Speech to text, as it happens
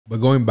But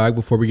going back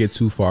before we get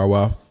too far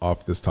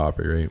off this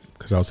topic, right?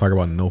 Because I was talking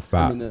about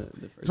NoFap.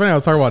 It's funny, I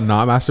was talking about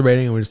not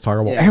masturbating, and we just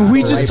talking about. And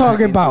we just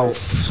talking about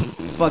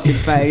fucking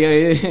fat.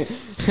 Yeah.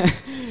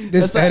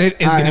 This edit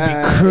is gonna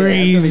be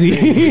crazy.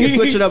 You can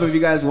switch it up if you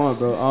guys want,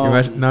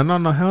 bro.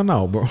 No, hell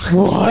no, bro.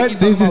 What?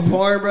 This is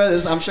porn, bro.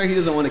 I'm sure he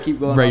doesn't want to keep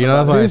going. Right, you know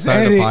that's why I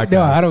started the podcast.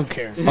 No, I don't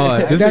care. Oh,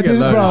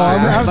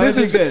 this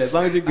is good. As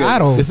long as you're good. I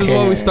don't. This is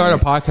what we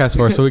started a podcast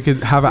for, so we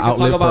could have an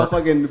outlet. Talk about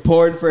fucking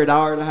porn for an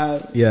hour and a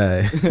half.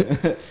 Yeah.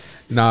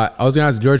 Nah, I was gonna ask George.